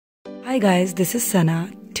Hi guys, this is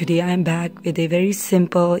Sana. Today I am back with a very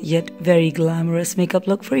simple yet very glamorous makeup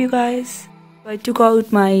look for you guys. I took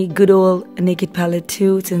out my good old Naked Palette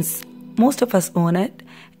too, since most of us own it,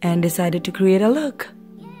 and decided to create a look.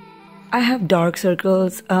 I have dark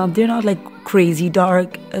circles. They're not like crazy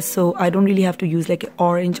dark, so I don't really have to use like an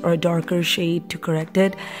orange or a darker shade to correct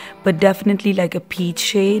it, but definitely like a peach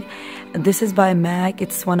shade. This is by MAC.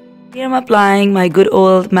 It's one. Here I'm applying my good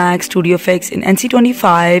old MAC Studio Fix in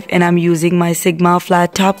NC25, and I'm using my Sigma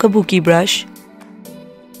flat top kabuki brush.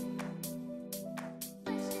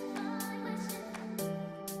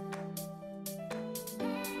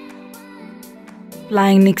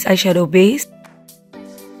 Applying NYX eyeshadow base.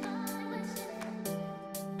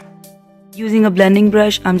 Using a blending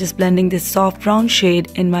brush, I'm just blending this soft brown shade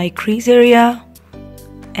in my crease area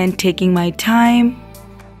and taking my time.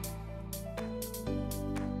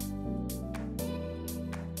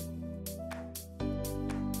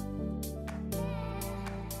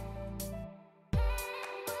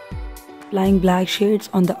 Applying black shades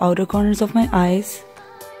on the outer corners of my eyes.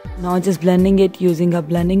 Now just blending it using a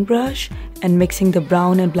blending brush and mixing the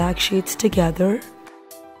brown and black shades together.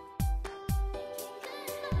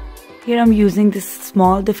 Here I'm using this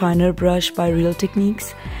small definer brush by Real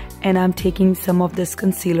Techniques, and I'm taking some of this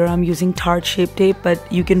concealer. I'm using Tarte Shape Tape, but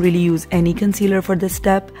you can really use any concealer for this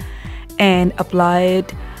step, and apply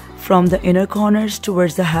it from the inner corners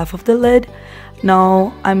towards the half of the lid.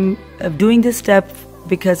 Now I'm doing this step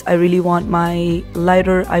because I really want my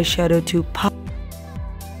lighter eyeshadow to pop.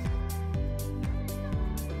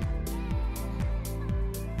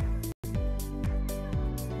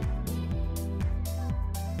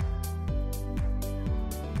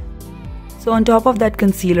 So on top of that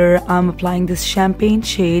concealer, I'm applying this champagne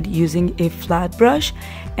shade using a flat brush,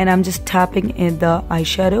 and I'm just tapping in the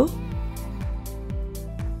eyeshadow.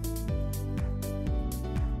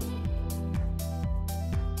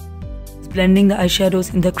 Blending the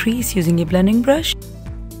eyeshadows in the crease using a blending brush.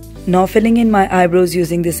 Now filling in my eyebrows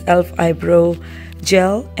using this e.l.f. eyebrow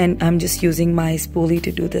gel, and I'm just using my spoolie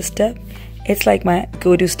to do this step. It's like my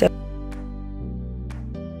go-to step.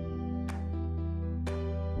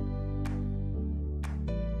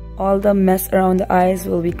 All the mess around the eyes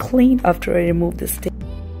will be cleaned after I remove the stick.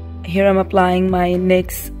 Here I'm applying my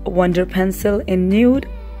NYX Wonder Pencil in nude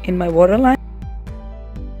in my waterline.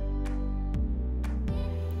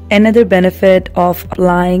 Another benefit of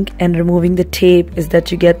applying and removing the tape is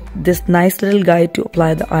that you get this nice little guide to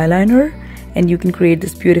apply the eyeliner, and you can create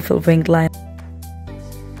this beautiful winged line.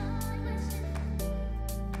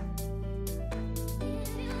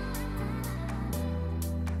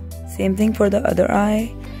 Same thing for the other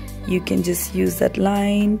eye. You can just use that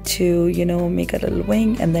line to, make a little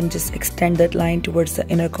wing, and then just extend that line towards the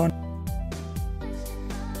inner corner.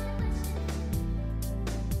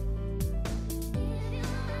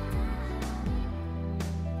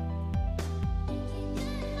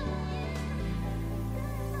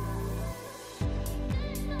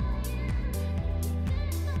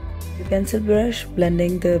 Pencil brush,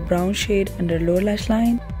 blending the brown shade under lower lash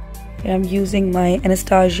line. Here I'm using my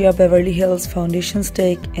Anastasia Beverly Hills foundation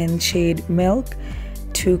stick in shade Milk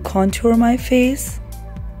to contour my face.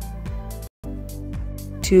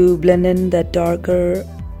 To blend in that darker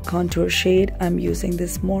contour shade, I'm using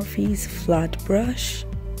this Morphe's flat brush.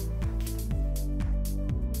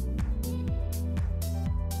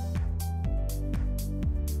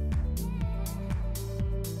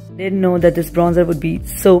 Didn't know that this bronzer would be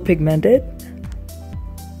so pigmented.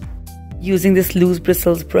 Using this loose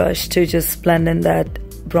bristles brush to just blend in that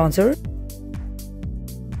bronzer.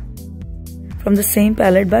 From the same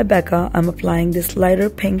palette by Becca, I'm applying this lighter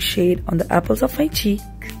pink shade on the apples of my cheek.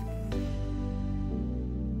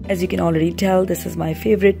 As you can already tell, this is my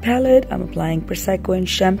favorite palette. I'm applying Prosecco and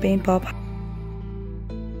Champagne Pop.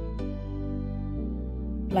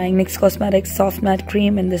 Applying NYX Cosmetics Soft Matte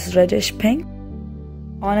Cream in this reddish pink.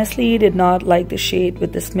 Honestly, did not like the shade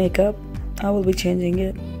with this makeup. I will be changing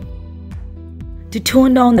it. To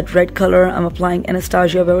tone down that red color, I'm applying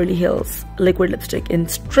Anastasia Beverly Hills liquid lipstick in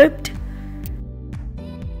Stripped.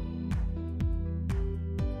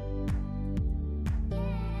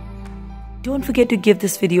 Don't forget to give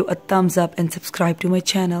this video a thumbs up and subscribe to my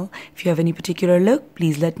channel. If you have any particular look,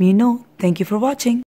 please let me know. Thank you for watching.